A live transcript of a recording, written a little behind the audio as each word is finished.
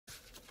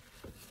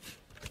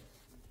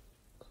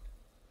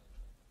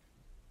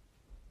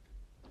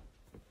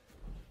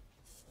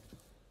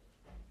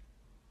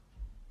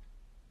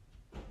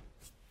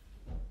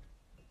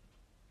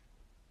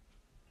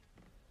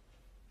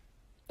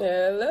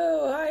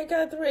Hello, hi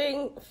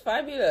Catherine.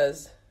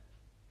 Fabulous.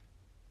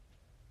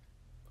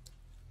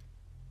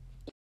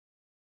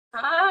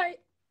 Hi.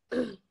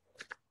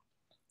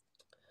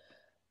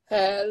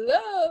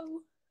 Hello.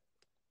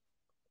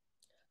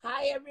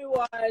 Hi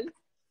everyone.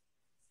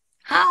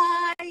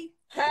 Hi,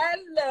 how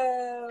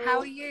Hello.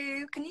 are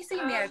you? Can you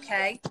see me Um,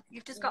 okay?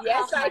 You've just got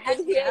yes, half I my head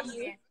can here, hear haven't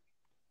you. you?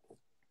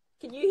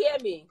 Can you hear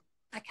me?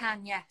 I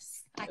can,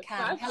 yes, I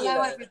can. Hello,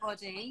 Fabulous.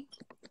 everybody.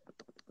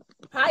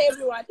 Hi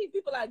everyone. I think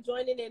people are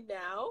joining in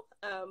now.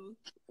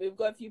 We've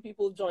got a few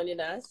people joining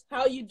us.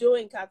 How are you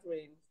doing,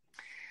 Catherine?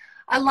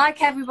 I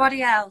like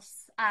everybody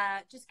else,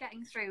 just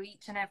getting through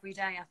each and every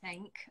day, I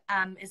think,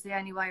 is the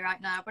only way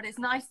right now. But it's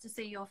nice to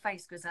see your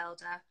face,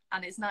 Griselda,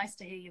 and it's nice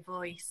to hear your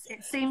voice.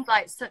 It seemed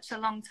like such a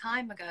long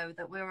time ago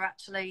that we were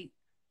actually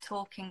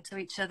talking to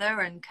each other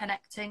and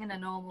connecting in a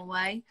normal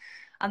way.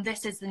 And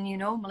this is the new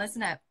normal,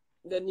 isn't it?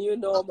 The new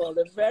normal,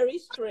 the very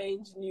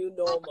strange new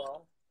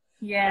normal.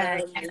 Yeah.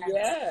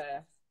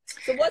 Yeah.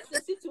 So what's the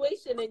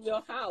situation in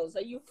your house?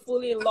 Are you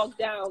fully in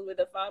lockdown with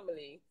the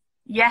family?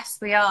 Yes,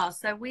 we are.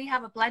 So we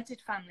have a blended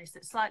family, so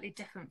it's slightly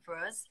different for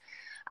us.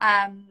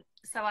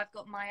 So I've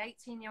got my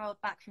 18-year-old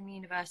back from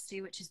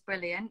university, which is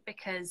brilliant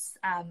because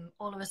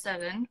all of a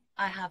sudden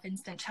I have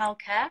instant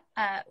childcare,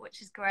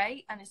 which is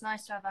great, and it's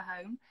nice to have her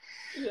home.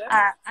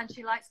 Yeah. And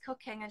she likes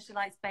cooking and she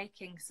likes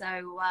baking,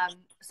 so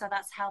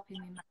that's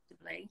helping me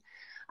massively.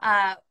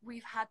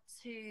 We've had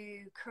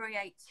to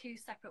create 2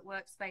 separate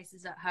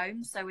workspaces at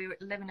home. So we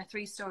live in a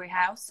 3-story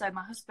house. So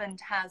my husband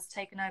has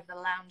taken over the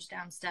lounge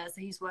downstairs.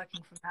 So he's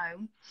working from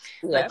home,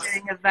 but Yes.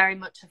 doing a very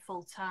much a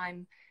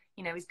full-time,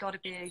 he's got to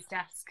be at his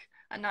desk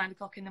at 9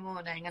 o'clock in the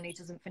morning and he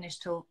doesn't finish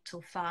till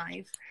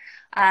 5.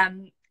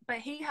 But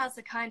he has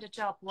a kind of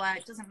job where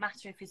it doesn't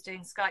matter if he's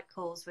doing Skype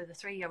calls with a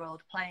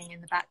 3-year-old playing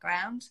in the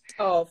background.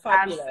 Oh,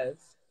 fabulous.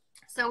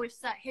 So we've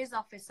set his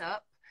office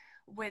up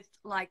with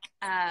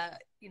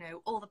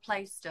all the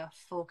play stuff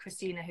for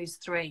Christina, who's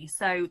 3.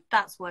 So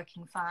that's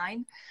working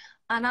fine.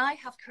 And I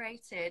have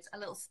created a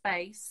little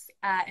space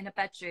in a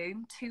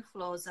bedroom 2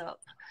 floors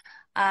up.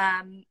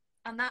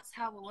 And that's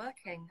how we're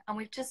working. And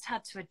we've just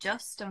had to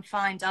adjust and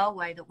find our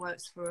way that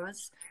works for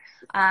us.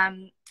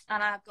 And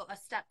I've got a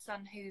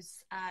stepson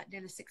who's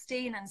nearly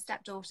 16 and a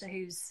stepdaughter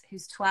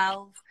who's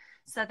 12.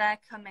 So they're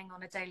coming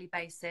on a daily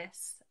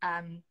basis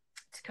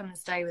to come and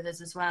stay with us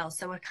as well.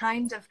 So we're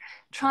kind of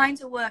trying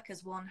to work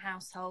as one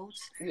household,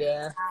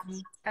 Yeah.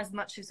 as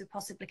much as we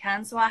possibly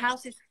can. So our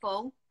house is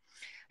full.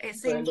 It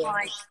seems Brilliant.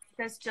 like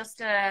it's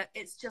just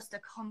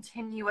a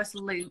continuous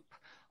loop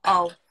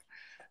of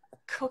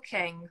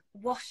cooking,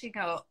 washing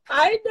up.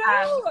 I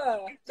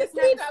know. The It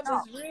never cleanup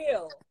stops. is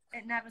real.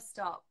 It never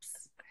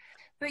stops.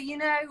 But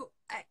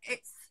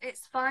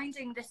it's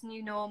finding this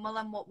new normal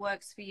and what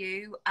works for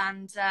you.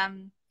 And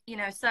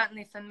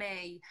certainly for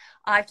me,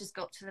 I've just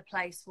got to the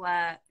place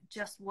where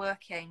just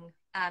working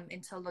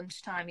until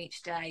lunchtime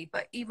each day,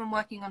 but even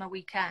working on a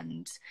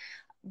weekend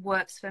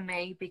works for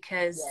me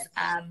because Yes.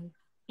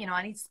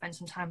 I need to spend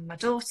some time with my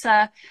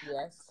daughter.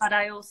 Yes. But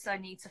I also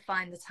need to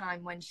find the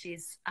time when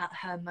she's at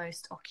her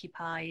most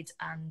occupied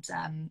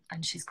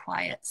and she's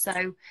quiet.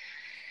 So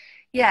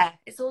yeah,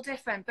 it's all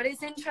different. But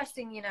it's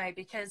interesting,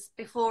 because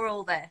before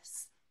all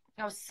this,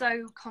 I was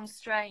so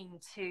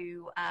constrained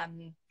to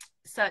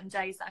certain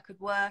days that I could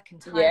work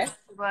and times Yes. I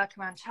could work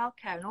around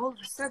childcare. And all of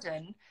a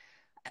sudden,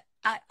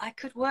 I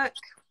could work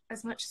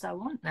as much as I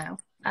want now.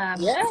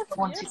 Yes. If I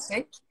wanted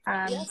to.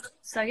 Yes.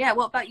 So yeah,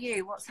 what about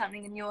you? What's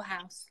happening in your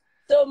house?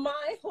 So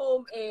my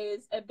home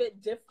is a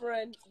bit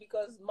different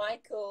because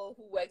Michael,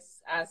 who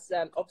works as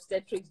an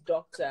obstetrics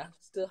doctor,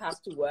 still has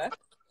to work.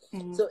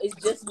 So it's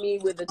just me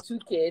with the 2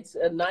 kids,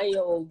 a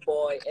 9-year-old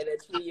boy and a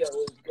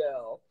 3-year-old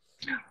girl.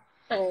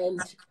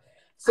 And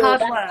so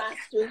Hard that's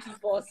work.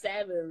 us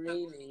 24/7,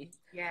 really.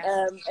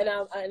 Yeah.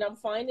 And I'm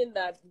finding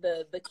that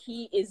the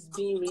key is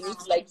being really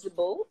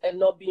flexible and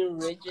not being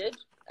rigid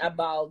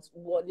about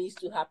what needs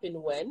to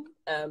happen when,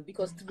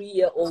 because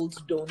 3-year-olds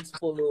don't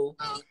follow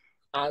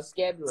our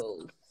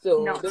schedule.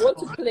 So Not they want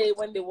to play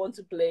when they want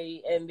to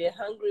play, and they're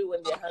hungry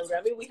when they're hungry.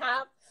 I mean, we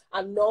have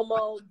a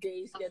normal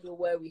day schedule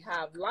where we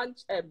have lunch,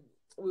 and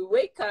we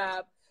wake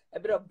up, a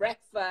bit of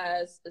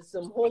breakfast,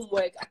 some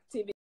homework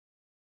activity.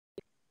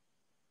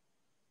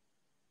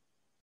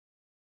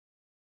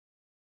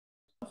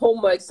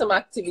 Some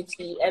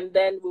activity, and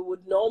then we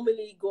would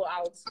normally go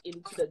out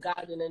into the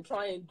garden and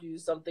try and do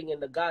something in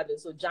the garden.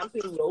 So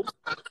jumping rope,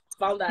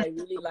 found that I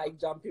really like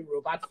jumping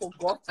rope. I'd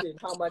forgotten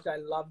how much I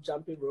love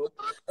jumping rope.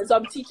 And so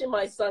I'm teaching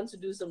my son to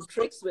do some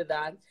tricks with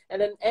that.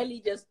 And then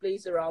Ellie just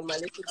plays around, my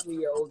little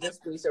 3-year-old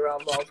just plays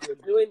around while we're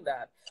doing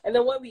that. And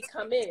then when we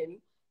come in,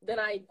 then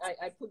I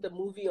put the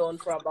movie on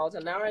for about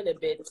an hour and a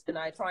bit, and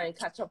I try and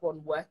catch up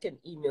on work and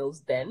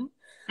emails then.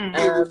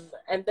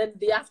 And then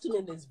the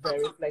afternoon is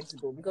very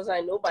flexible because I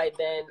know by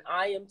then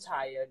I am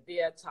tired,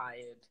 they are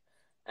tired.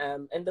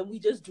 And then we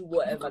just do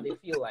whatever they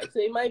feel like.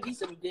 So it might be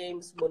some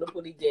games,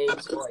 Monopoly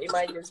games, or it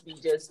might just be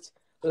just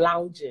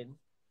lounging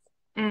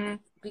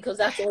because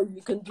that's all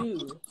you can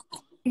do.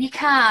 You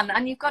can,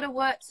 and you've got to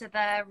work to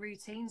their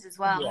routines as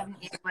well, Yeah.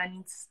 haven't you?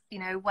 When, you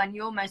know, when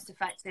you're most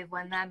effective,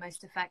 when they're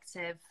most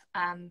effective.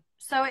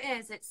 So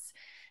it's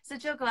a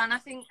juggle. And I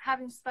think,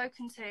 having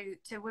spoken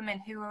to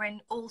women who are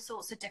in all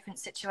sorts of different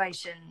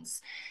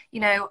situations,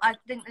 you know, I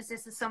think there's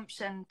this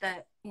assumption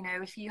that, you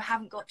know, if you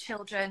haven't got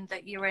children,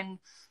 that you're in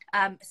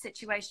a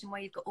situation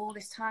where you've got all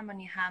this time on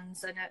your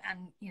hands and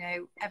you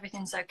know,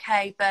 everything's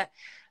okay. But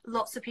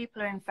lots of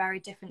people are in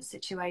very different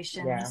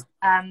situations.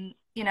 Yeah.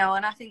 You know,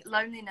 and I think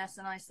loneliness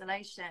and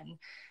isolation,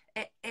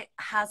 it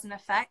has an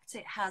effect.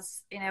 It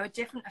has, you know, a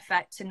different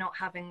effect to not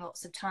having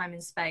lots of time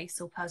and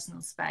space or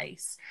personal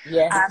space.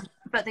 Yes.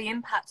 But the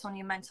impact on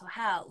your mental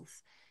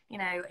health, you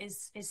know,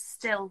 is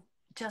still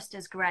just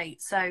as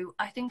great. So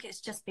I think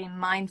it's just being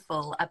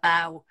mindful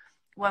about,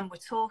 when we're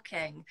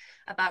talking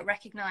about,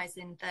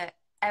 recognizing that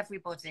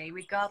everybody,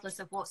 regardless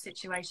of what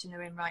situation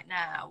they're in right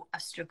now, are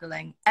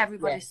struggling.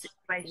 Everybody's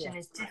situation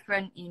is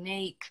different,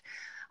 unique.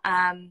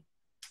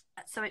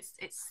 So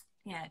it's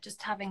yeah,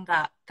 just having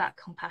that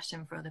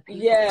compassion for other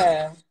people.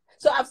 Yeah.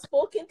 So I've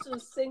spoken to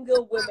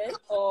single women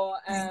or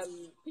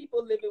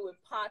people living with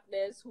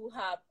partners who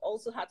have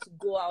also had to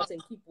go out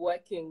and keep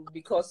working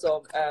because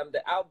of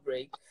the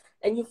outbreak.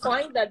 And you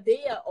find that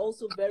they are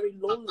also very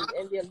lonely,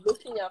 and they're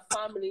looking at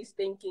families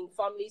thinking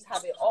families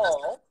have it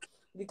all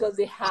because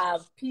they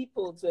have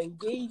people to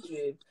engage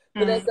with.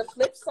 But there's the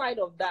flip side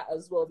of that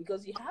as well,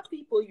 because you have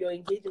people you're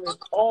engaging with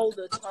all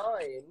the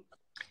time.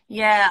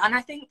 Yeah, and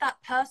I think that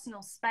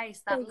personal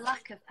space, that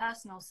lack of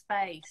personal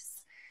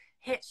space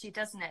hits you,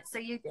 doesn't it? So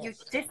you're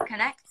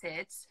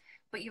disconnected,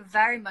 but you're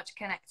very much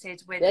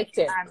connected with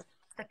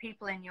the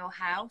people in your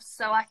house.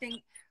 So I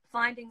think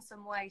finding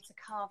some way to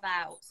carve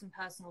out some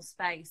personal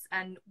space,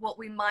 and what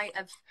we might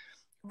have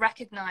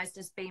recognized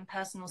as being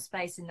personal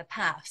space in the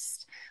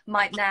past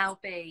might now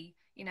be,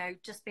 you know,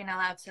 just being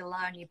allowed to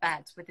lie on your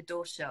bed with the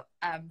door shut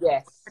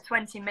for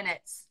 20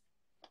 minutes.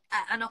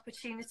 An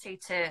opportunity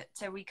to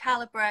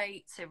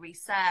recalibrate, to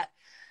reset,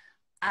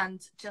 and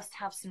just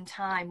have some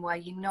time where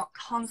you're not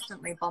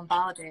constantly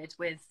bombarded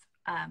with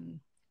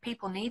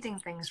people needing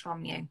things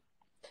from you.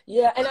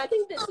 Yeah, and I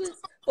think this is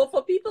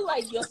for people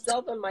like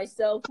yourself and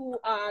myself, who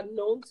are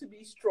known to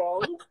be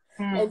strong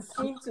and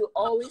seem to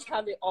always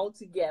have it all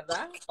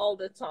together all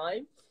the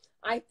time.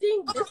 I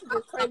think this is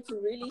the time to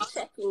really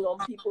check in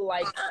on people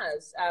like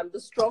us,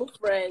 the strong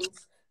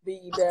friends,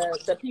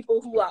 the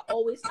people who are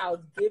always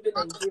out giving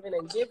and giving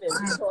and giving,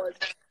 because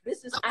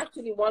this is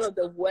actually one of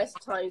the worst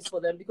times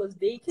for them, because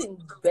they can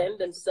bend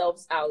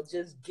themselves out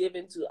just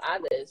giving to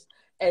others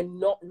and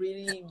not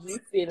really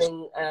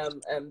refilling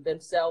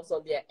themselves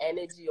on their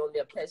energy, on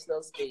their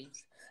personal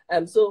space.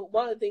 So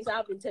one of the things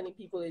I've been telling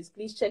people is,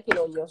 please check in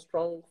on your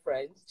strong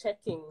friends,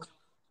 checking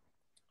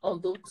on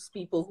those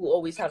people who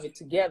always have it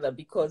together,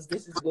 because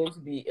this is going to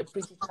be a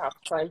pretty tough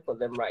time for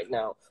them right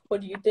now. What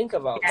do you think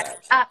about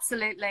that?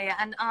 Absolutely.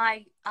 And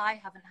I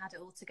haven't had it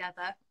all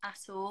together at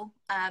all.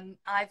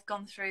 I've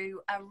gone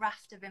through a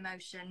raft of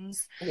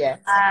emotions. Yes.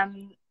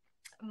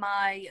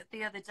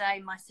 The other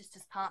day, my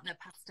sister's partner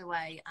passed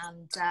away,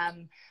 and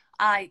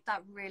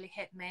that really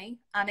hit me.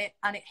 And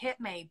it hit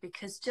me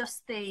because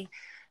just the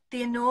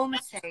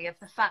enormity of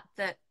the fact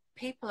that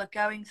people are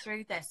going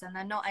through this and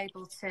they're not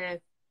able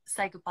to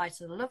say goodbye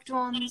to the loved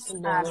ones.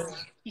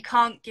 You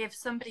can't give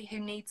somebody who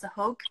needs a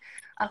hug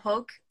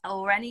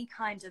or any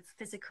kind of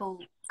physical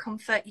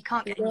comfort. You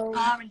can't get in your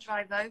car and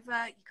drive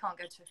over. You can't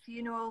go to a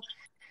funeral.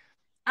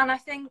 And I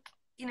think,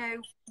 you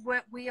know,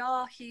 we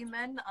are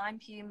human. I'm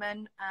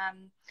human.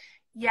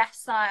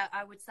 Yes,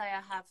 I would say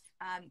I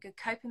have good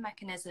coping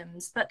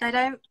mechanisms, but they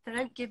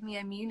don't give me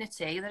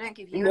immunity. They don't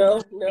give you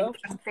immunity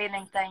from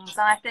feeling things.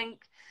 And I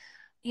think,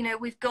 you know,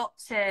 we've got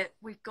to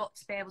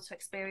be able to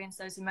experience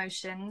those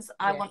emotions.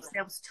 I want to be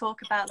able to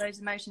talk about those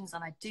emotions,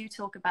 and I do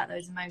talk about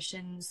those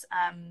emotions,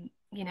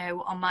 you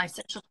know, on my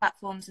social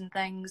platforms and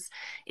things,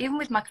 even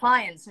with my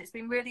clients. And it's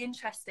been really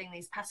interesting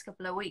these past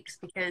couple of weeks,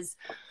 because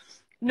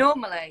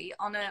normally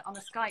on a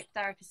Skype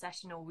therapy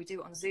session, or we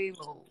do it on Zoom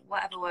or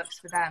whatever works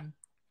for them,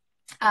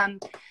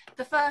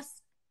 the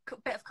first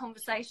bit of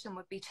conversation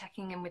would be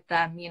checking in with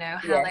them, you know,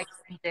 how they've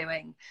been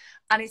doing.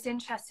 And it's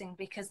interesting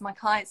because my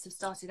clients have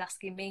started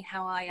asking me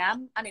how I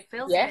am, and it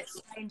feels a bit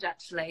strange,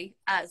 actually,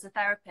 as a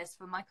therapist,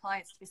 for my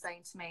clients to be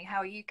saying to me, how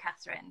are you,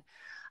 Catherine?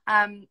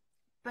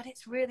 But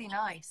it's really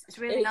nice. It's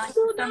really nice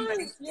for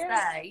somebody to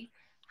say,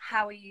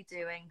 how are you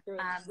doing?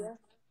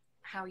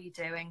 How are you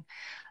doing?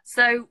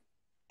 So,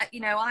 you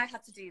know, I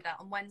had to do that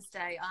on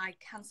Wednesday. I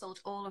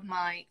cancelled all of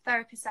my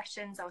therapy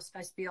sessions. I was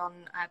supposed to be on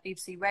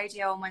BBC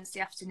Radio on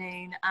Wednesday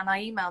afternoon, and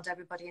I emailed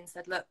everybody and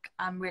said, look,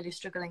 I'm really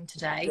struggling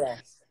today.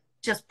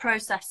 Just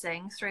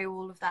processing through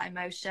all of that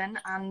emotion,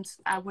 and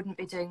I wouldn't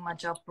be doing my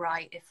job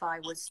right if I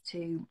was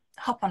to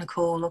hop on a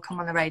call or come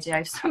on the radio.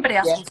 If somebody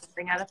asked me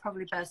something, I'd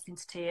probably burst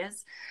into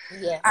tears.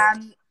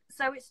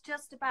 So it's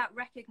just about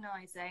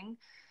recognising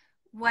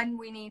when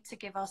we need to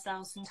give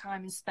ourselves some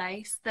time and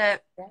space,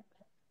 that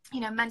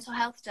mental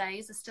health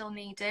days are still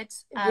needed.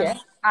 Yeah.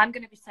 I'm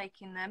going to be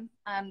taking them.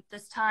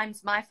 There's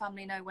times my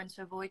family know when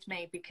to avoid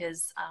me,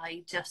 because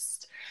I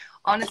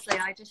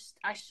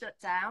shut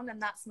down,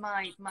 and that's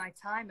my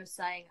time of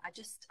saying I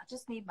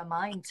just need my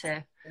mind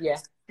to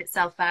sort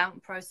itself out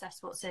and process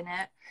what's in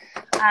it.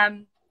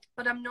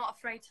 But I'm not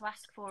afraid to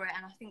ask for it,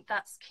 and I think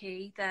that's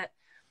key. That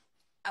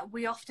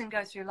we often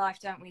go through life,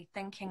 don't we,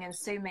 thinking and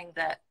assuming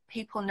that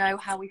people know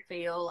how we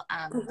feel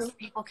and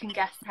people can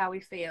guess how we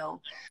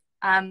feel.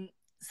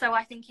 So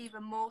I think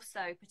even more so,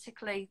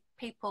 particularly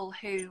people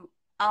who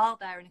are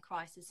there in a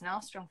crisis and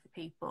are strong for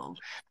people,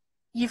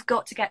 you've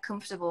got to get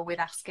comfortable with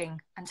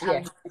asking and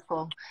telling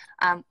people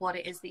what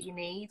it is that you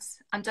need,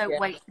 and don't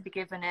wait to be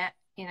given it.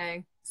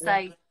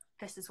 Say,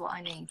 this is what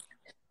I need.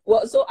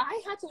 Well, so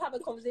I had to have a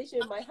conversation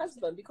with my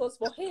husband, because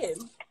for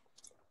him,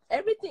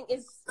 everything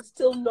is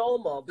still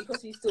normal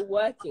because he's still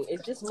working.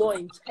 It's just more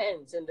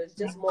intense, and there's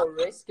just more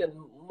risk and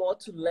more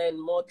to learn,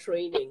 more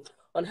training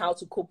on how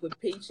to cope with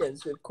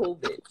patients with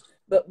COVID.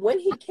 But when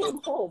he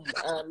came home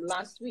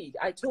last week,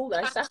 I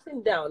sat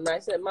him down and I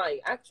said,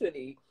 Mike,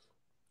 actually,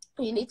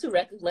 you need to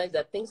recognize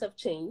that things have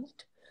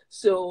changed.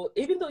 So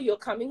even though you're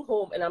coming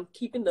home and I'm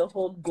keeping the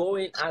home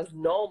going as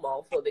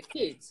normal for the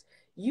kids,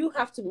 you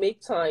have to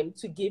make time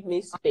to give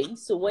me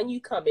space. So when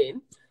you come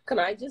in, can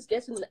I just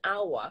get an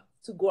hour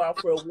to go out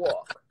for a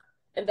walk?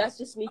 And that's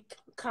just me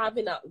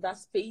carving out that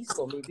space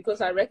for me, because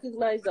I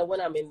recognize that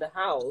when I'm in the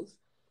house,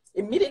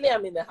 immediately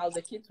I'm in the house,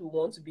 the kids will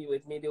want to be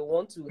with me. They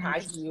want to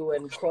hug you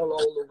and crawl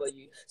all over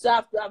you. So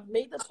I've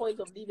made the point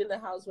of leaving the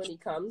house when he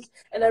comes.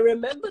 And I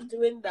remember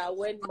doing that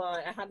when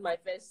I had my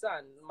first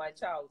son, my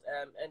child,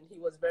 and he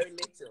was very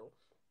little.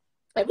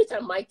 Every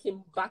time Mike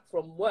came back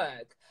from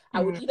work,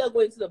 I would either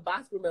go into the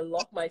bathroom and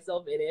lock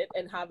myself in it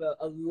and have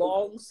a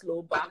long,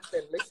 slow bath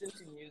and listen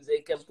to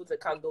music and put a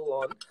candle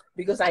on,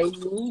 because I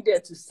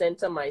needed to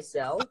center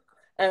myself.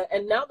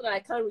 And now that I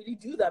can't really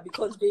do that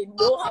because they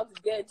know how to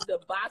get into the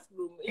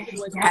bathroom, even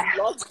when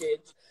they locked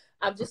it,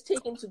 I've just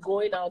taken to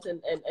going out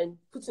and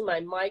putting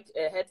my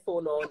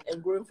headphone on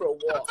and going for a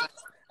walk.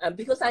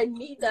 Because I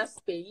need that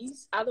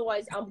space.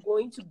 Otherwise, I'm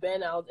going to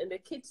burn out, and the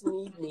kids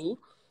need me,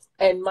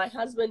 and my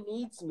husband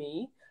needs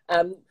me.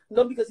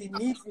 Not because he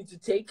needs me to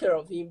take care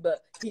of him,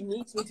 but he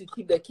needs me to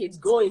keep the kids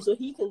going so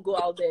he can go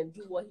out there and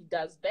do what he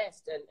does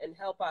best and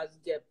help us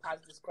get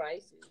past this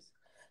crisis.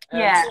 So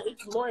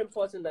it's more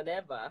important than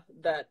ever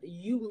that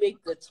you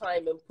make the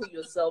time and put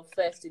yourself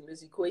first in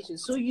this equation,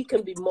 so you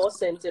can be more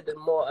centered and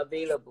more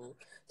available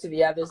to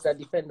the others that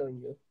depend on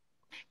you.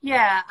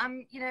 Yeah,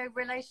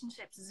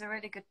 relationships is a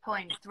really good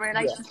point. The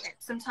relationships,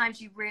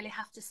 sometimes you really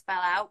have to spell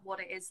out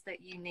what it is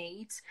that you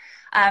need.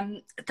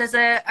 There's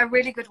a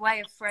really good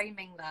way of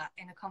framing that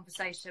in a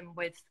conversation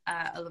with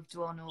a loved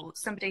one or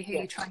somebody who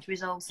you're trying to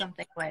resolve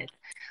something with.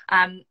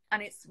 And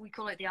we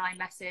call it the I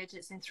message.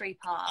 It's in 3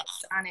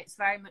 parts, and it's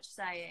very much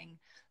saying,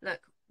 look,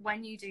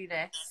 when you do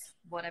this,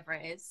 whatever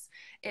it is,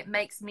 it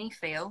makes me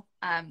feel.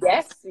 How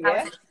is it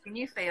making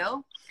you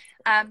feel?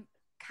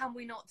 Can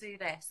we not do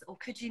this? Or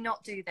could you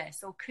not do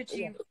this? Or could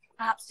you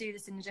perhaps do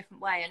this in a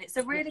different way? And it's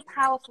a really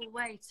powerful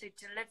way to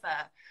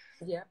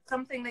deliver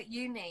something that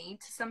you need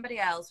to somebody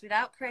else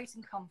without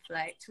creating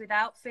conflict,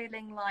 without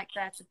feeling like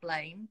they're to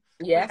blame,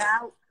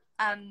 without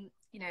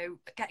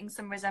getting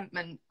some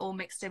resentment all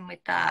mixed in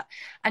with that.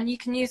 And you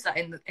can use that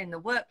in the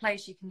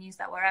workplace, you can use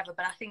that wherever.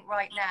 But I think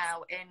right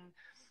now in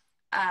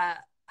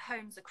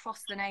homes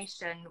across the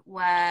nation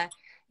where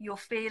you're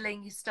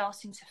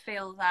starting to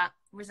feel that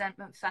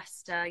resentment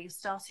fester, you're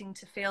starting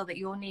to feel that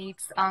your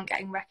needs aren't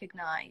getting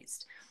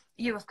recognised,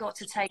 you have got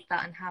to take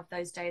that and have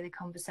those daily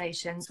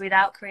conversations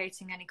without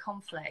creating any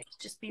conflict.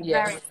 Just be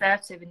very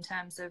assertive in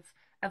terms of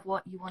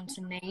what you want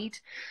and need.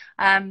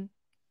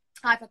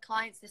 I've had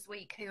clients this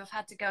week who have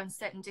had to go and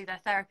sit and do their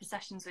therapy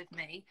sessions with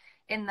me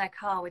in their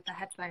car with their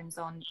headphones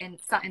on,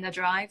 sat in their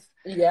drive.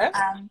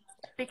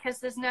 Because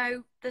there's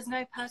no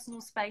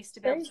personal space to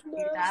be able to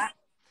do that.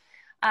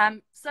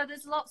 So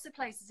there's lots of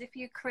places. If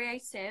you're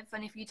creative,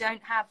 and if you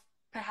don't have,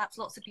 perhaps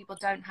lots of people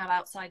don't have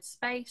outside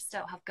space,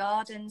 don't have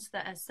gardens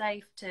that are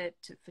safe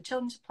for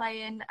children to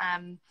play in,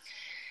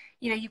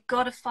 you've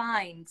got to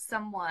find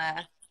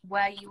somewhere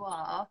where you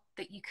are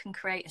that you can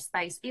create a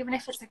space, even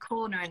if it's a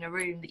corner in a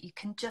room that you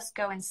can just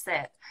go and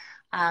sit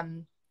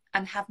and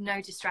have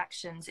no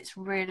distractions. It's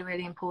really,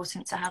 really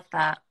important to have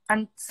that.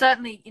 And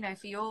certainly,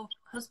 for your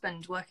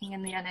husband working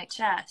in the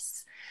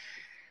NHS,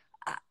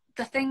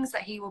 the things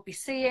that he will be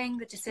seeing,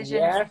 the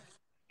decisions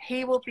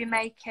he will be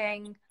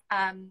making,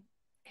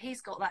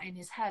 he's got that in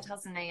his head,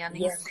 hasn't he? And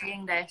he's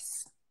seeing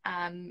this.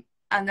 And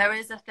there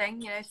is a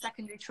thing,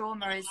 secondary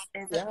trauma is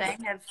a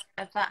thing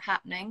of that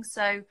happening.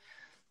 So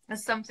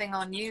there's something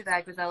on you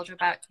there, Griselda,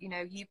 about,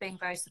 you being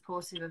very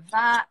supportive of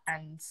that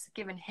and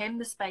giving him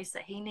the space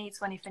that he needs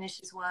when he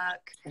finishes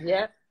work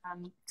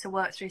to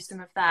work through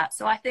some of that.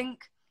 So I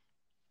think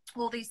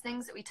all these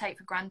things that we take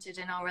for granted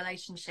in our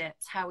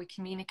relationships, how we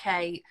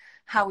communicate,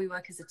 how we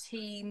work as a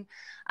team,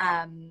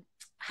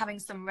 having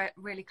some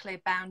really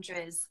clear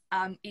boundaries,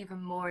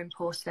 even more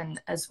important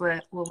as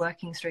we're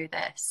working through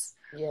this.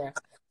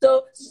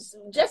 So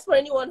just for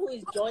anyone who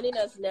is joining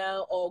us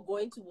now or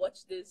going to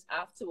watch this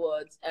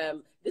afterwards,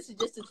 this is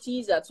just a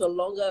teaser to a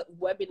longer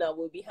webinar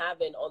we'll be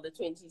having on the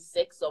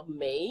 26th of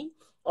May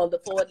on the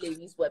Forward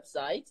Ladies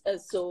website.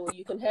 So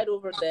you can head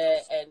over there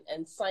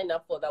and sign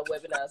up for that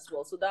webinar as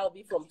well. So that will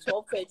be from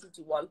 12:30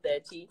 to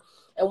 1:30.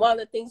 And one of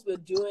the things we're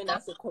doing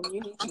as a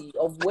community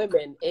of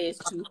women is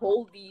to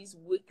hold these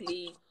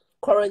weekly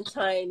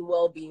quarantine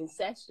well-being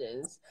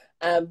sessions,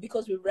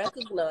 because we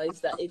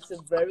recognize that it's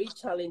a very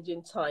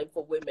challenging time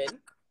for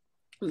women,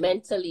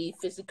 mentally,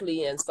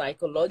 physically, and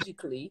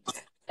psychologically.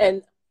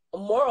 And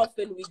more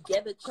often we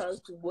get the chance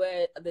to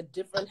wear the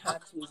different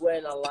hats we wear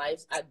in our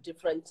lives at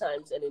different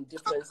times and in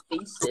different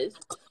spaces.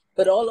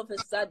 But all of a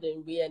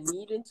sudden we are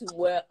needing to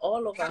wear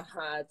all of our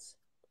hats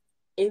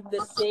in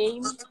the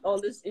same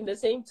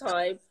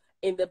time,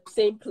 in the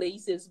same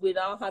places,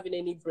 without having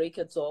any break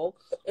at all.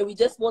 And we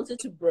just wanted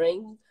to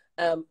bring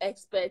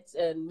experts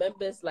and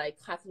members like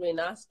Catherine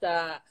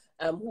Asta,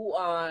 who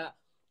are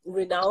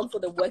renowned for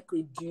the work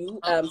they do,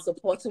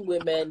 supporting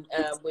women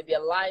with their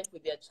life,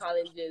 with their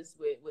challenges,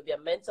 with their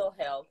mental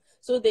health,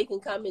 so they can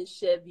come and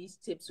share these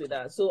tips with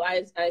us. So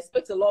I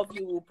expect a lot of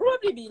you will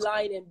probably be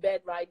lying in bed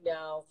right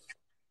now,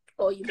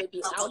 or you may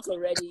be out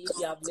already if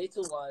you have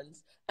little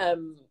ones,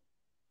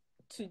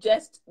 to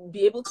just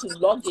be able to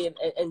log in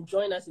and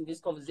join us in this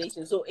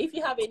conversation. So if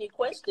you have any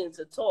questions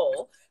at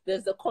all,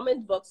 there's the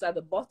comment box at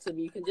the bottom.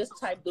 You can just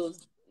type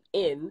those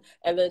in,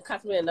 and then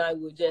Catherine and I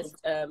will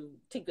just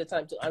take the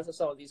time to answer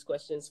some of these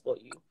questions for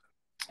you.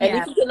 And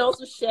if you can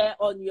also share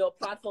on your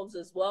platforms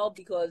as well,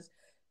 because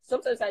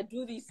sometimes I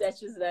do these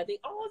sessions and I think,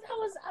 oh, that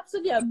was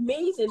absolutely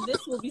amazing.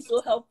 This will be so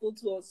helpful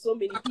to so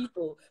many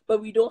people, but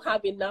we don't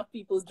have enough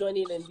people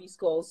joining in these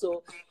calls.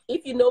 So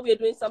if you know we're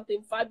doing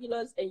something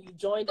fabulous and you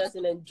joined us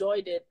and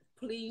enjoyed it,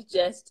 please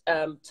just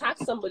tag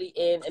somebody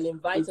in and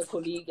invite a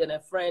colleague and a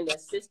friend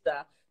and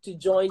sister to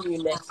join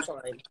you next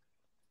time.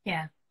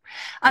 Yeah.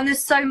 And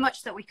there's so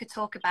much that we could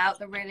talk about.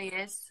 There really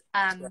is.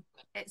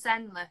 It's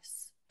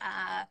endless.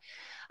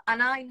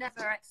 And I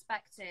never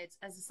expected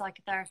as a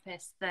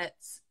psychotherapist that,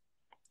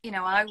 you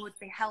know, I would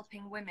be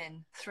helping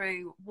women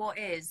through what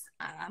is,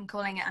 I'm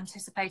calling it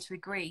anticipatory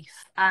grief.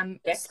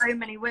 So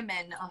many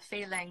women are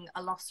feeling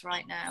a loss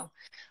right now,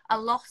 a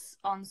loss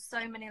on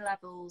so many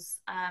levels,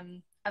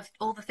 of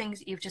all the things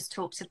that you've just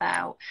talked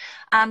about.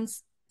 And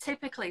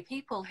typically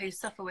people who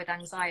suffer with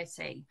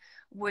anxiety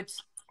would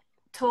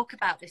talk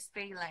about this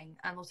feeling,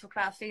 and we'll talk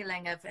about a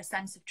feeling of a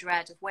sense of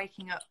dread, of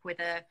waking up with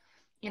a,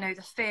 you know,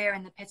 the fear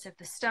in the pit of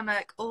the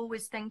stomach,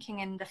 always thinking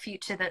in the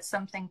future that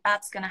something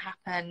bad's going to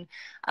happen,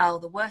 or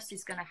the worst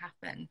is going to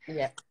happen.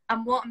 Yeah.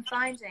 And what I'm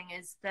finding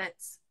is that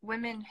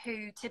women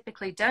who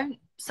typically don't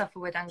suffer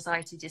with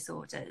anxiety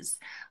disorders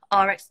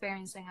are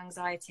experiencing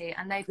anxiety,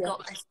 and they've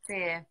got this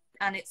fear,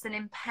 and it's an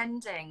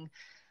impending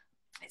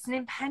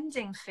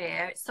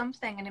fear. It's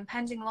something, an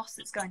impending loss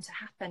that's going to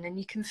happen, and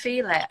you can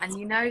feel it, and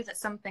you know that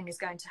something is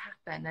going to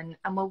happen,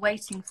 and we're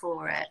waiting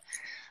for it.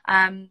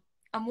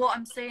 And what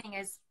I'm seeing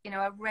is, you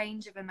know, a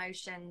range of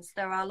emotions.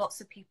 There are lots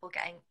of people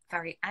getting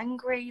very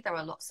angry. There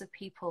are lots of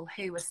people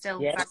who are still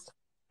very in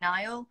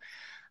denial.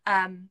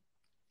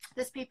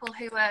 There's people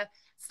who are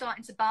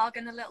starting to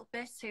bargain a little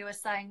bit, who are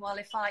saying, well,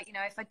 if I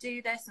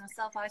do this and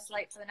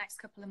self-isolate for the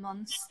next couple of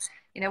months,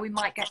 you know, we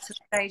might get to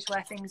a stage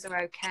where things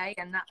are okay,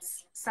 and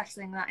that's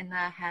settling that in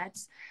their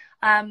heads.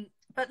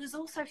 But there's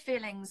also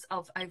feelings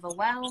of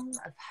overwhelm,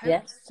 of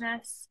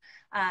hopelessness,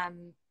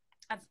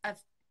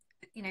 of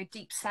you know,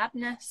 deep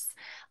sadness.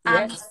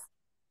 And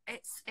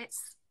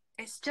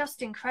it's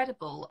just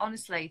incredible,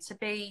 honestly, to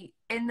be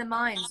in the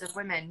minds of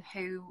women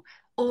who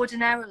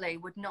ordinarily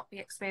would not be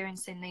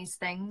experiencing these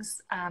things,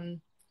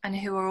 and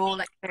who are all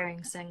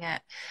experiencing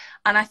it.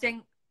 And I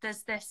think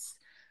there's this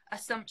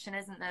assumption,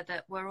 isn't there,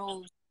 that we're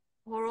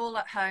all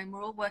at home,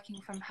 we're all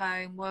working from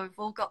home, we've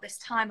all got this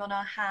time on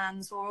our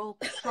hands, we're all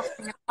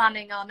plotting and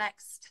planning our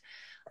next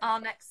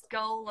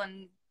goal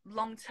and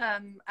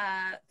long-term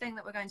thing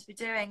that we're going to be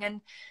doing,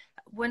 and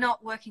we're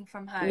not working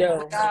from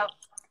home.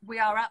 We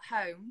are at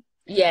home.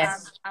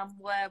 And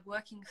we're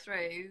working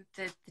through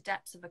the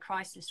depths of a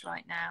crisis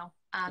right now,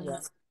 and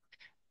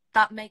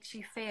that makes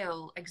you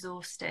feel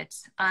exhausted.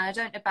 And I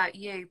don't know about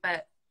you,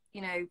 but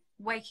you know,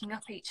 waking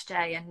up each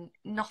day and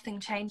nothing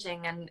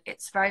changing, and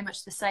it's very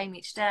much the same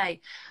each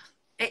day,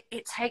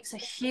 it takes a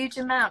huge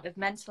amount of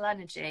mental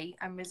energy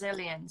and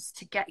resilience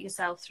to get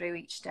yourself through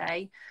each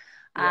day.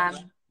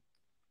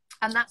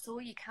 And that's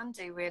all you can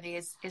do, really,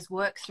 is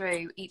work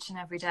through each and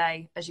every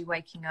day as you're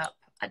waking up.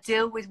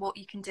 Deal with what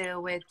you can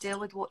deal with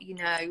what you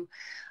know.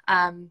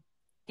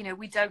 You know,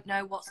 we don't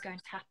know what's going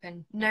to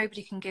happen.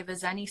 Nobody can give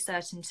us any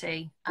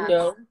certainty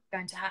what's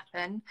going to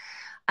happen.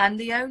 And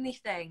the only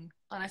thing,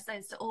 and I say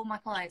this to all my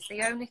clients,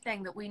 the only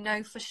thing that we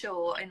know for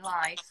sure in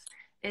life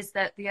is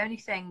that the only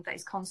thing that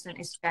is constant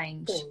is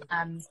change.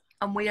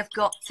 And we have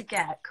got to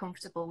get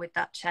comfortable with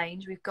that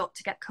change. We've got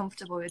to get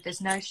comfortable with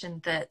this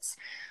notion that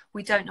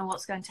we don't know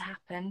what's going to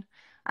happen.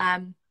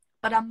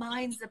 but our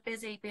minds are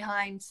busy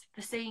behind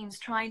the scenes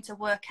trying to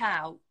work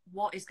out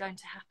what is going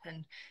to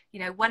happen.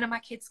 You know, when are my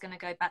kids going to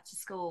go back to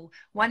school?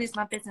 When is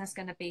my business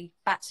going to be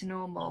back to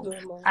normal?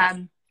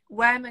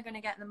 Where am I going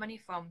to get the money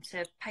from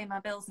to pay my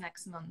bills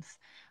next month?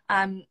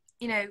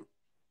 You know,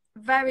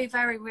 very,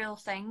 very real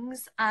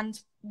things.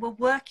 And we're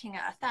working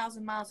at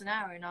 1,000 miles an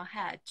hour in our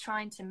head,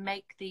 trying to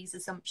make these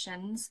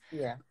assumptions.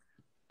 Yeah.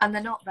 And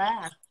they're not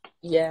there.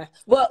 Yeah.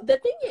 Well, the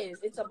thing is,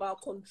 it's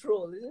about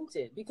control, isn't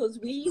it? Because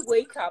we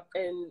wake up,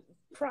 and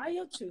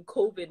prior to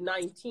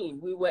COVID-19,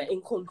 we were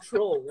in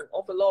control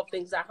of a lot of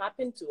things that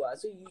happened to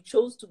us. So you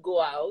chose to go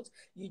out,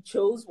 you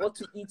chose what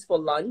to eat for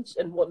lunch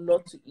and what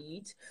not to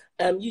eat.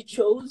 You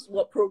chose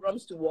what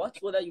programs to watch,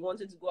 whether you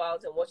wanted to go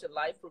out and watch a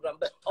live program,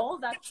 but all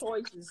that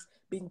choice has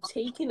been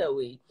taken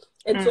away.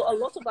 And so a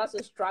lot of us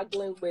are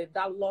struggling with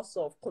that loss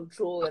of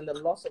control and the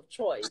loss of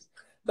choice.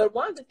 But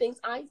one of the things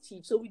I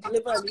teach, so we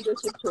deliver a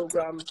leadership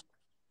program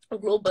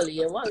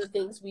globally, and one of the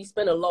things we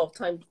spend a lot of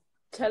time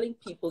telling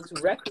people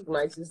to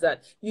recognize is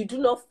that you do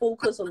not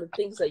focus on the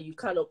things that you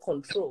cannot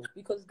control,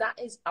 because that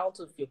is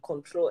out of your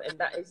control, and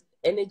that is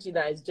energy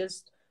that is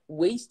just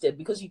wasted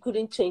because you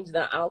couldn't change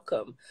that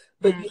outcome.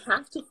 But you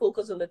have to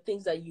focus on the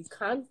things that you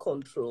can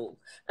control.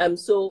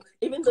 So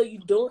even though you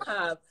don't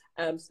have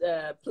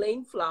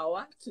plain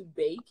flour to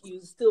bake, you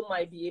still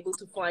might be able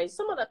to find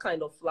some other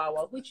kind of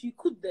flour which you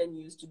could then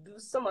use to do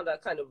some other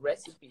kind of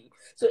recipe.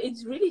 So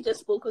it's really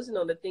just focusing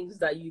on the things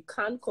that you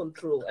can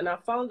control. And I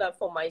found that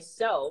for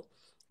myself,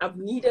 I've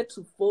needed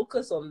to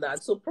focus on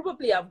that. So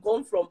probably I've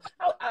gone from,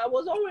 I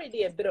was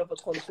already a bit of a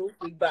control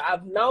freak, but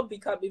I've now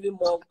become even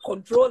more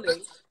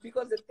controlling,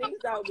 because the things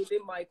that are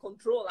within my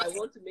control, I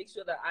want to make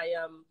sure that I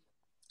am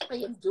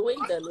doing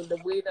them in the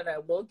way that I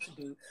want to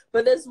do.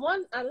 But there's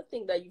one other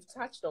thing that you've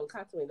touched on,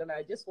 Catherine, that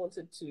I just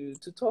wanted to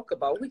talk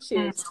about, which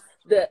is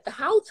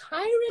how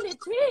tiring it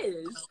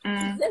is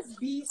to just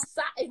be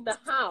sat in the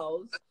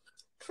house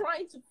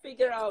trying to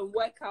figure out and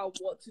work out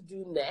what to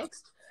do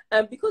next.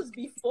 Because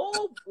before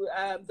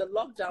the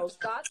lockdown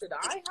started,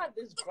 I had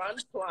this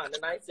grand plan,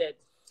 and I said,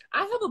 I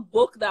have a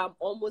book that I'm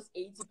almost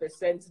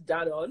 80%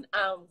 done on.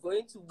 I'm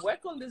going to work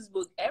on this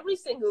book every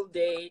single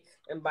day,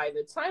 and by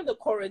the time the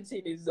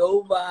quarantine is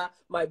over,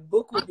 my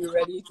book will be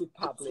ready to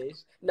publish.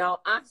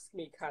 Now ask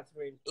me,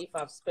 Catherine, if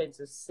I've spent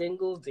a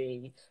single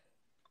day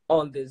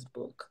on this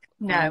book.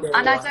 No,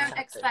 and I don't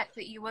expect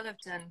that you will have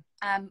done.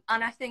 And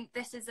I think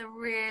this is a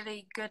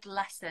really good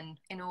lesson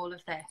in all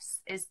of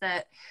this, is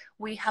that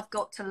we have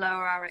got to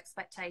lower our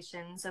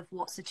expectations of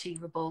what's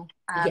achievable.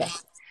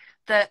 Yes.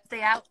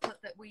 The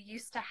output that we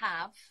used to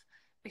have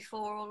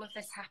before all of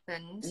this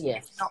happened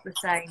is not the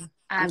same.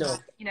 No.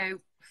 You know,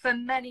 for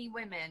many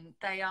women,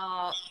 they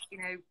are, you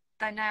know,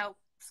 they're now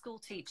school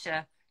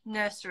teacher,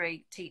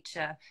 nursery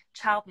teacher,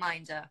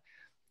 childminder,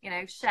 you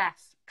know,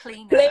 chef,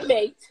 cleaner.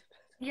 Playmate.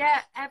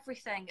 Yeah,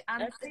 everything.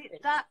 And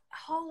that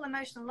whole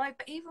emotional load.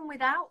 But even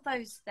without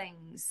those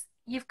things,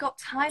 you've got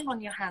time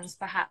on your hands,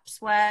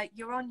 perhaps, where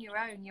you're on your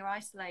own, you're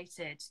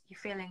isolated, you're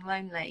feeling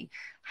lonely.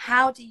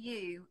 How do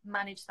you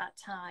manage that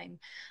time?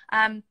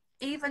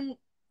 Even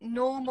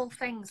normal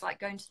things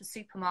like going to the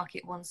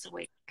supermarket once a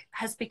week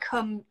has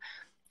become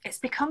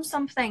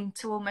something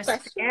to almost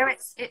fear.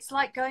 It's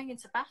like going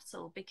into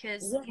battle,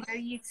 because you know,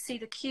 you see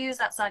the queues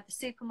outside the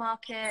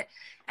supermarket,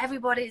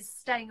 everybody's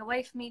staying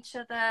away from each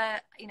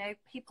other, you know,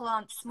 people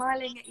aren't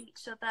smiling at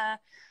each other,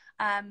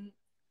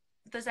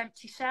 there's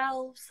empty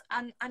shelves,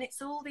 and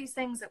it's all these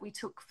things that we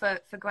took for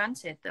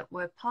granted, that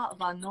were part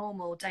of our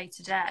normal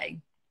day-to-day,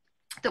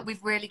 that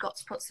we've really got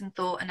to put some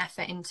thought and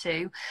effort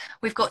into.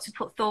 We've got to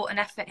put thought and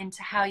effort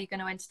into how you're going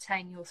to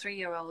entertain your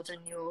 3-year-old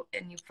and your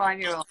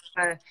 5-year-old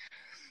for,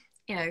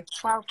 you know,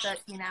 12,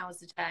 13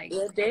 hours a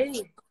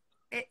day.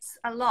 It's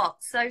a lot.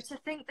 So to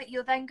think that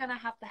you're then going to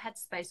have the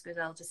headspace,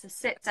 Griselda, to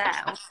sit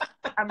down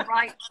and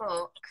write a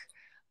book,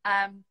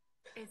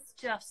 it's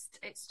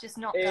just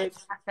not going to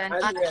happen.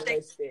 And I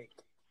think,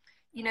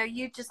 you know,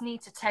 you just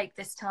need to take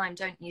this time,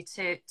 don't you,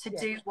 to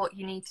do what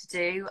you need to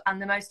do.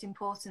 And the most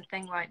important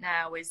thing right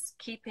now is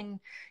keeping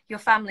your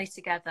family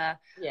together.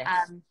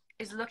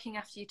 Is looking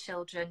after your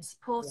children,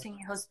 supporting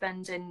your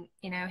husband in,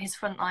 you know, his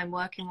frontline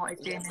work and what he's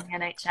doing in the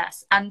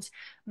NHS, and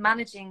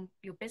managing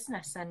your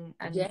business and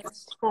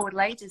forward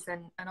ladies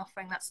and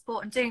offering that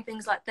support, and doing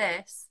things like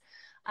this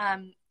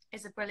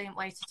is a brilliant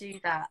way to do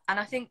that. And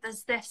I think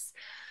there's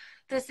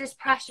this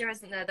pressure,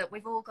 isn't there, that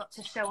we've all got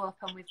to show up,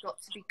 and we've got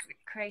to be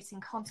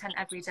creating content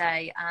every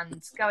day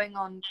and going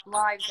on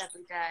lives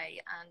every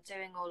day and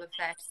doing all of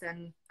this,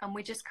 and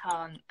we just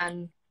can't.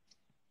 And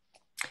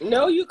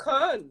no, you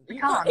can't. You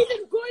can't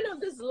even going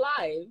on this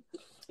live,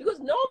 because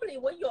normally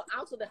when you're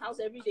out of the house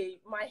every day,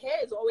 my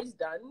hair is always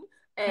done,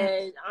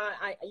 and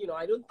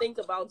I don't think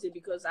about it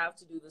because I have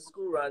to do the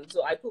school run.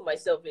 So I put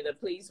myself in a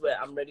place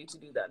where I'm ready to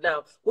do that.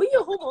 Now, when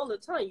you're home all the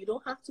time, you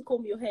don't have to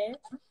comb your hair.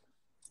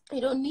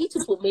 You don't need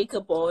to put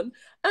makeup on.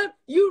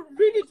 You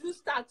really do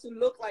start to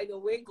look like the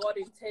way God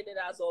intended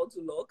us all to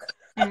look.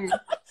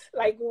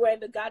 Like we were in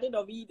the Garden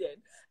of Eden.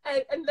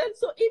 And then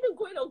so even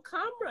going on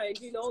camera and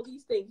doing all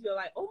these things, you're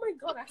like, oh my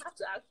God, I have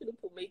to actually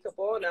put makeup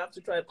on. I have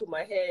to try and put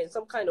my hair in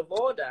some kind of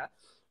order.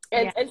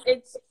 And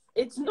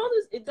it's not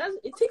as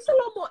it takes a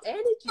lot more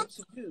energy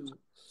to do.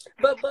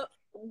 But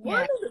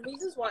one of the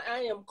reasons why I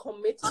am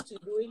committed to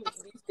doing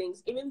these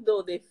things, even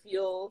though they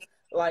feel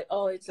like,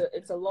 oh, it's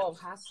a lot of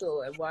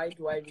hassle, and why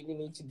do I really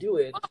need to do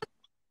it?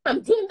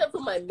 I'm doing that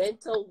for my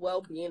mental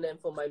well-being and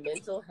for my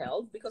mental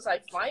health, because I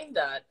find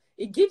that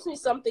it gives me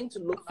something to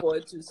look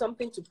forward to,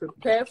 something to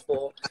prepare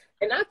for.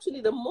 And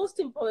actually, the most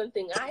important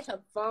thing I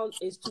have found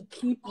is to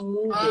keep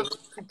moving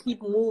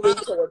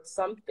towards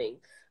something.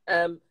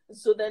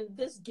 So then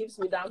this gives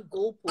me that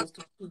goalpost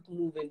to keep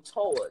moving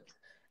toward.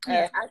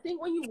 I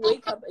think when you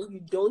wake up and you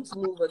don't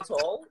move at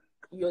all,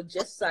 you're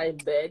just sat in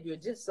bed, you're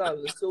just sat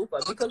on the sofa,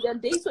 because there are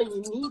days when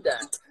you need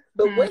that.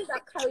 But when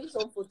that carries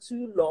on for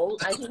too long,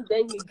 I think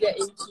then you get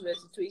into a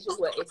situation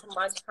where it's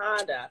much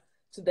harder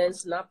to then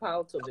snap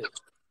out of it.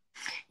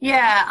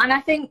 Yeah, and I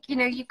think, you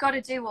know, you've got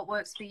to do what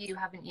works for you,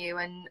 haven't you?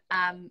 And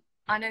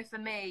I know for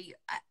me,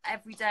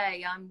 every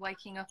day I'm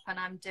waking up and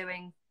I'm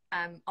doing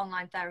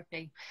online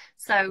therapy.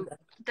 So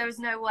there's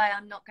no way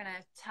I'm not going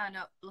to turn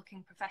up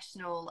looking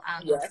professional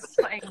and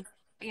putting,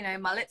 you know,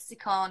 my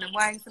lipstick on and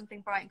wearing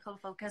something bright and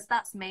colourful, because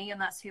that's me and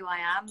that's who I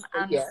am.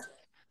 And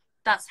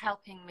that's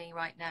helping me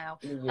right now.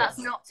 That's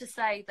not to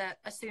say that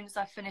as soon as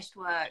I've finished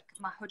work,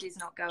 my hoodie's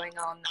not going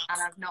on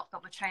and I've not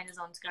got my trainers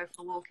on to go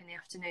for a walk in the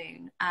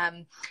afternoon.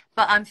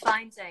 But I'm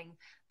finding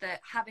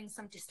that having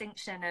some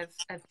distinction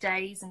of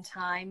days and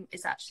time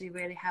is actually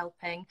really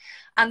helping.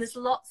 And there's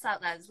lots out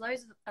there. There's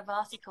loads of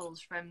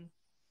articles from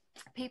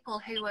people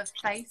who have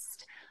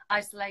faced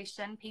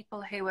isolation,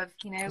 people who have,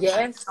 you know,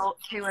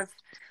 who have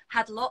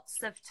had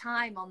lots of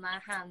time on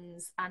their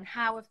hands, and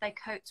how have they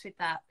coped with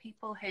that?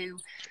 People who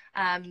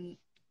have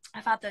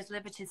had those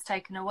liberties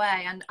taken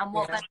away, and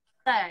what they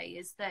say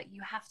is that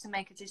you have to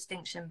make a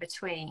distinction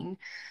between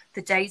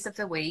the days of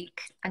the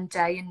week and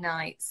day and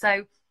night.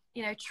 So,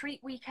 you know,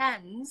 treat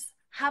weekends,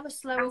 have a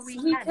slower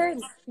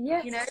weekend.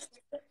 You know,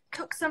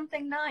 cook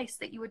something nice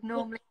that you would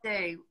normally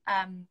do.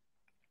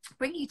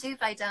 Bring your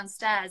duvet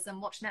downstairs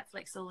and watch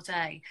Netflix all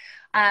day.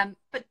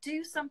 But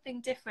do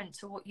something different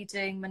to what you're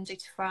doing Monday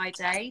to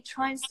Friday.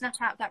 Try and snap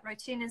out that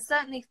routine. And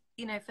certainly,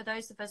 you know, for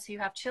those of us who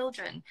have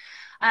children,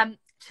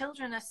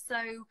 children are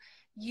so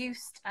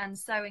used and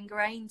so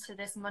ingrained to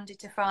this Monday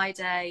to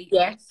Friday,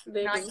 9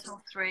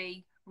 till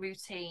 3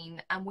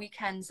 routine, and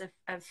weekends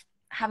of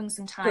having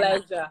some time.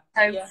 Pleasure.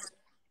 So,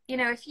 you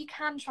know, if you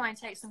can try and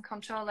take some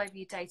control over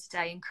your day to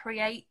day and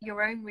create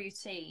your own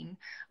routine,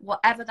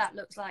 whatever that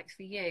looks like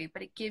for you,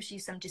 but it gives you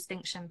some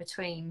distinction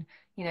between,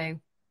 you know,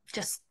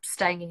 just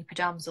staying in your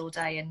pajamas all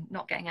day and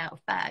not getting out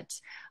of bed.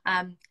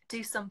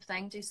 Do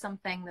something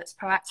that's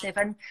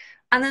proactive.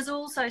 And there's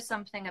also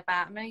something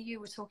about, I know you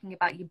were talking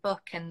about your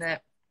book and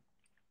that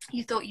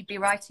you thought you'd be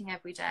writing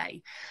every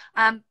day,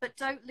 but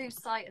don't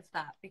lose sight of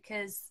that,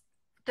 because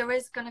there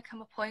is going to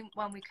come a point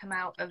when we come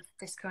out of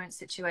this current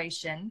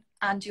situation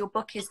and your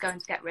book is going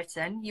to get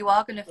written. You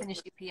are going to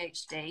finish your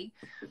PhD.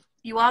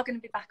 You are going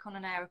to be back on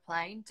an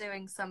aeroplane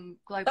doing some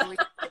global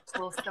research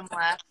course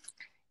somewhere.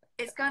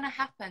 It's going to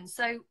happen.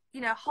 So,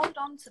 you know, hold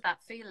on to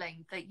that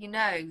feeling that you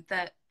know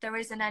that there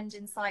is an end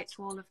in sight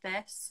to all of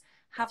this.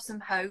 Have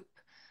some hope.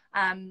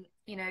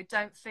 You know,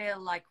 don't feel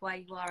like where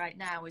you are right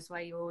now is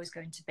where you're always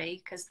going to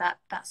be, because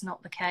that's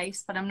not the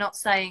case. But I'm not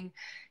saying,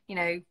 you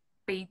know,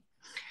 be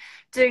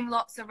doing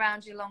lots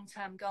around your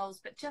long-term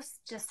goals, but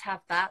just have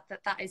that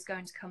is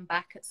going to come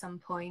back at some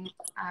point.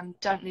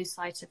 Don't lose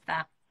sight of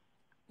that.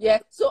 Yeah,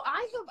 so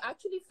I have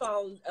actually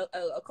found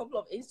a couple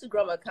of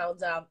Instagram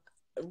accounts I've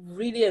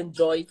really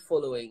enjoyed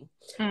following.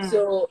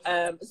 So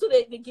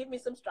they give me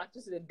some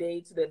structures to the day,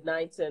 to the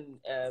night,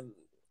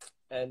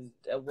 and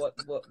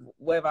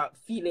whatever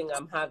feeling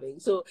I'm having.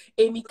 So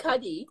Amy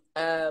Cuddy,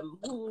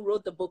 who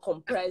wrote the book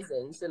on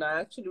presence, and I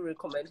actually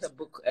recommend her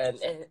book and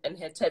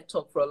her TED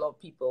Talk for a lot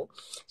of people.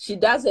 She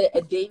does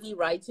a daily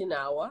writing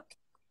hour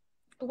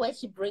where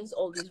she brings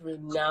all these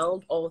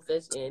renowned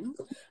authors in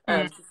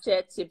to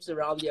share tips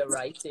around their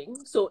writing.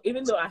 So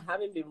even though I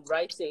haven't been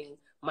writing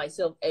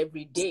myself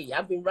every day,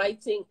 I've been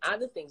writing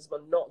other things,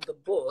 but not the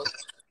book.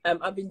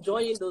 I've been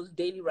joining those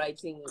daily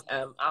writing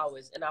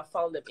hours, and I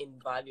found them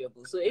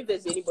invaluable. So if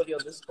there's anybody on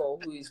this call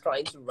who is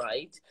trying to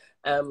write,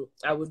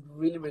 I would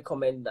really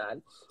recommend that.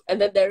 And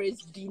then there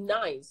is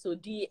D9, so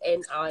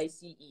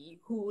DNICE,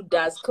 who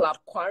does Club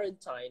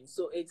Quarantine.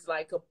 So it's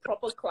like a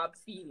proper club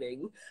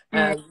feeling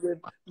with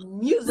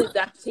music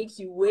that takes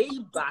you way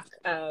back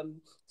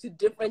to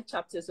different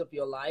chapters of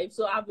your life.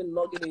 So I've been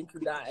logging into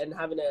that and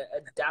having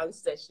a dance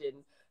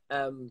session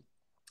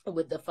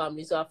with the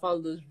family. So I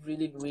found those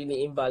really,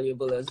 really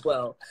invaluable as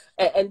well.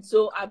 And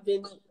so I've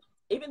been,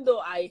 even though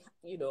I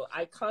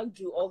can't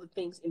do all the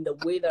things in the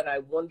way that I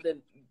want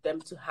them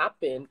to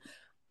happen,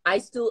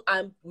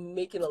 I'm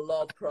making a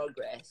lot of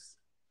progress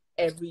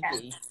every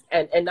day.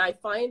 And I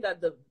find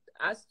that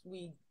as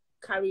we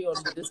carry on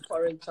with this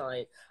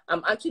quarantine,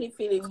 I'm actually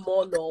feeling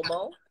more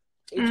normal.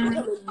 It's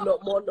becoming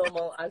more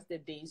normal as the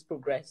days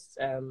progress.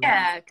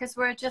 Yeah, because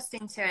we're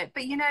adjusting to it.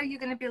 But, you know, you're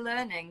going to be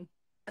learning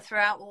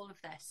throughout all of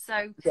this.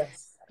 So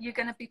yes, you're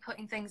going to be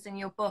putting things in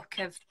your book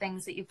of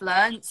things that you've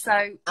learned. So,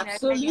 you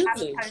absolutely. know,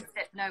 maybe have a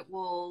post-it note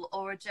wall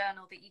or a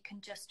journal that you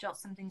can just jot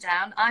something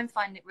down. I'm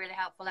finding it really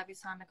helpful every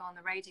time I go on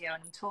the radio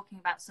and I'm talking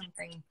about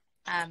something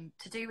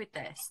to do with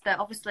this. That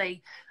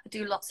obviously I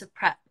do lots of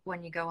prep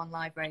when you go on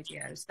live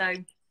radio. So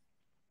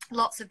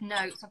lots of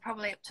notes. I'm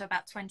probably up to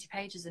about 20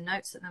 pages of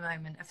notes at the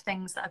moment of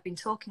things that I've been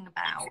talking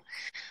about.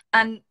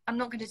 And I'm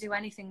not going to do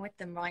anything with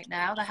them right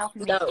now. They're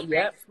helping me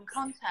create some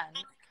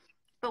content.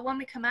 But when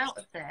we come out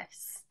of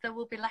this, there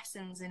will be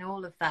lessons in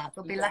all of that.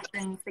 There'll be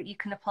lessons that you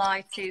can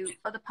apply to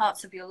other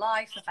parts of your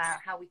life about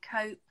how we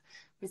cope,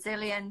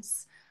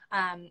 resilience,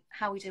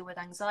 how we deal with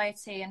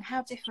anxiety and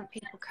how different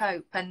people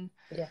cope. And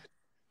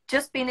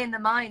just being in the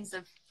minds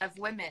of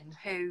women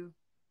who,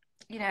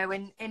 you know,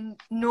 in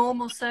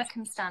normal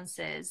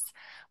circumstances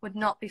would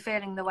not be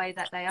feeling the way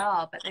that they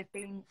are, but they've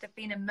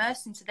been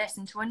immersed into this,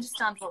 and to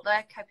understand what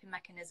their coping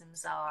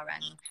mechanisms are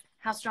and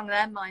how strong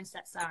their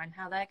mindsets are and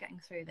how they're getting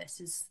through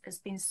this has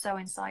been so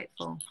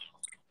insightful.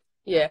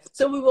 Yeah,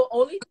 so we were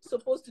only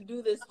supposed to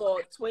do this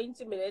for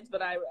 20 minutes,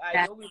 but I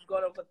know we've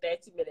gone on for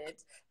 30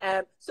 minutes.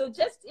 So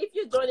just if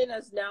you're joining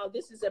us now,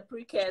 this is a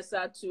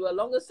precursor to a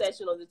longer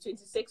session on the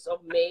 26th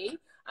of May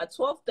at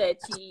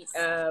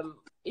 12:30.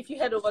 If you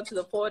head over to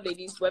the Forward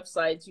Ladies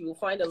website, you will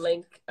find a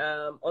link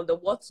on the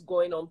What's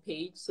Going On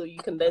page, so you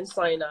can then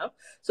sign up.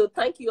 So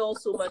thank you all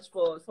so much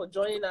for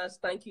joining us.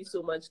 Thank you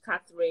so much,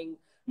 Catherine,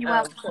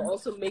 for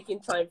also making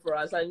time for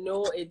us. I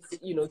know it's,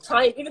 you know,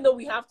 time, even though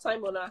we have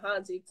time on our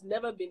hands, it's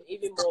never been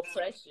even more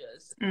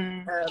precious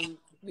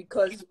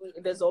because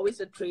there's always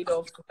a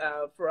trade-off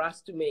for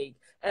us to make.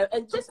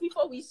 And just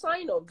before we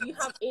sign off, do you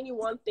have any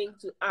one thing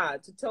to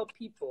add to tell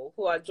people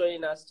who are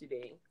joining us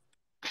today?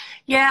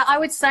 Yeah, I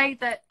would say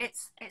that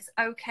it's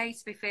okay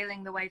to be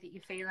feeling the way that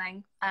you're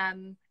feeling.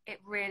 It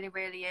really,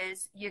 really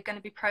is. You're going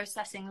to be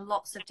processing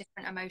lots of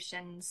different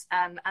emotions,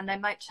 and they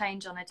might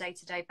change on a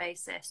day-to-day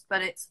basis,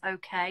 but it's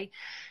okay.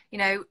 You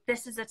know,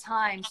 this is a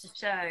time to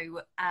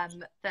show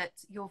that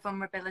your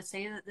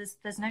vulnerability, that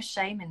there's no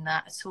shame in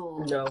that at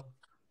all. No,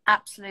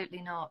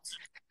 absolutely not.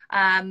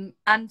 And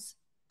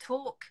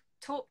talk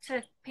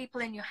to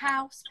people in your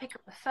house, pick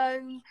up the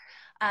phone.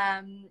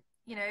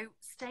 You know,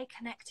 stay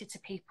connected to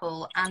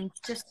people and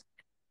just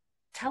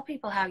tell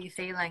people how you're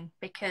feeling,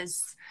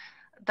 because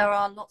there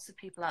are lots of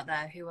people out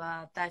there who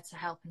are there to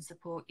help and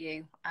support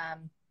you.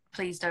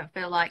 Please don't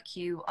feel like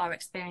you are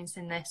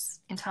experiencing this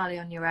entirely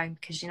on your own,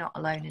 because you're not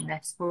alone in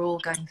this. We're all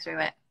going through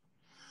it.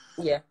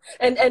 Yeah.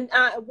 And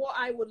what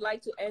I would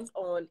like to end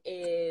on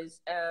is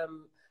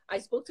I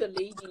spoke to a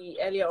lady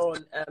earlier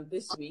on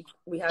this week.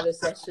 We had a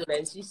session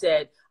and she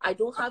said, I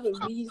don't have a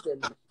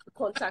reason to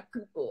contact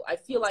people. I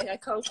feel like I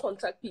can't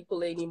contact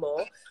people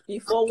anymore.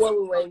 Before,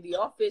 when we were in the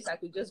office, I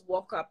could just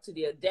walk up to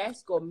their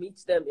desk or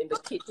meet them in the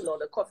kitchen or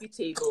the coffee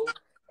table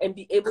and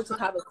be able to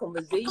have a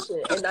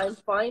conversation. And I'm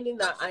finding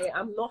that I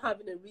am not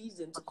having a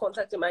reason to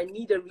contact them. I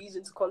need a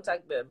reason to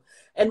contact them.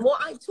 And what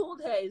I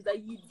told her is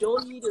that you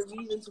don't need a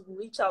reason to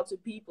reach out to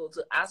people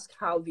to ask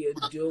how they're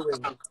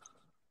doing.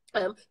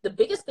 The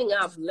biggest thing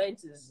I've learned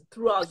is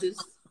throughout this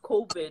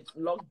COVID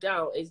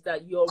lockdown is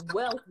that your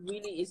wealth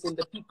really is in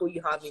the people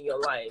you have in your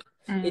life.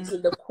 It's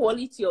in the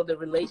quality of the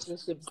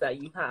relationships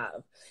that you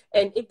have.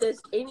 And if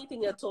there's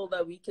anything at all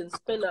that we can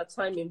spend our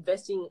time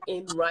investing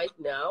in right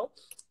now,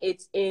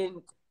 it's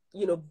in,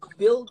 you know,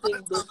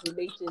 building those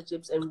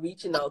relationships and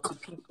reaching out to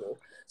people.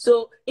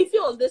 So if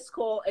you're on this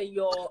call and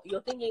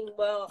you're thinking,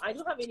 well, I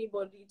don't have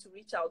anybody to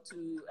reach out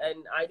to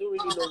and I don't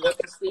really know what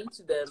to say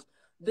to them,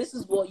 this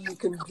is what you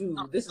can do.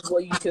 This is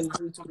what you can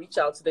do to reach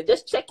out to them.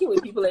 Just check in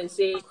with people and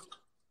say,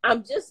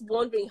 I'm just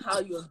wondering how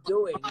you're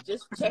doing.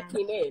 Just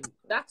checking in.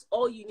 That's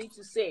all you need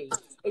to say.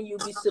 And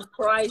you'll be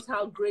surprised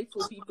how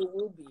grateful people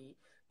will be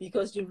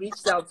because you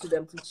reached out to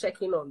them to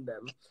check in on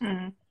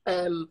them.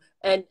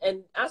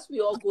 And as we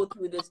all go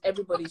through this,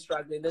 everybody's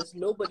struggling. There's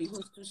nobody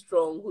who's too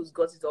strong, who's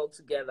got it all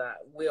together.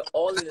 We're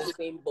all in the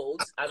same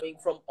boat. I mean,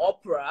 from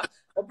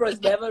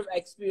Oprah's never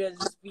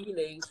experienced this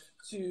feeling,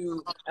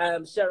 to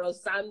Sheryl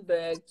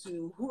Sandberg,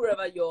 to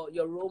whoever your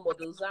role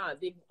models are.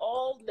 They've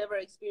all never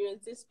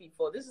experienced this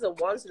before. This is a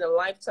once in a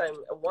lifetime,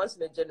 a once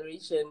in a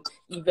generation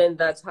event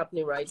that's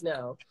happening right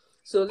now.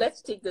 So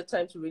let's take the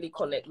time to really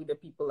connect with the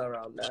people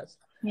around us.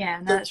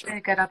 Yeah, no, that's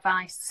really good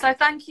advice. So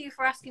thank you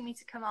for asking me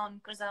to come on,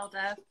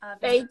 Griselda.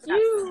 Thank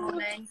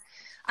you.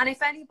 And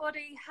if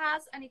anybody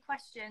has any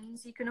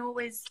questions, you can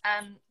always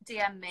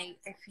DM me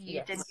if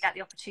you didn't get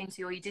the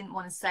opportunity or you didn't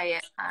want to say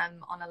it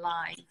on a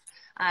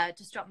live.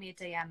 Just drop me a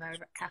DM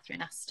over at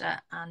Catherine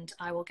Asta and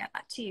I will get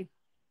back to you.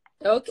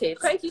 Okay,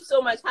 thank you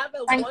so much. Have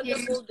a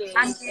wonderful day.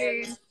 And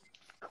you.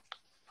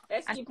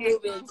 Let's keep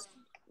moving.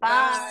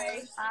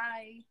 Bye.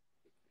 Bye.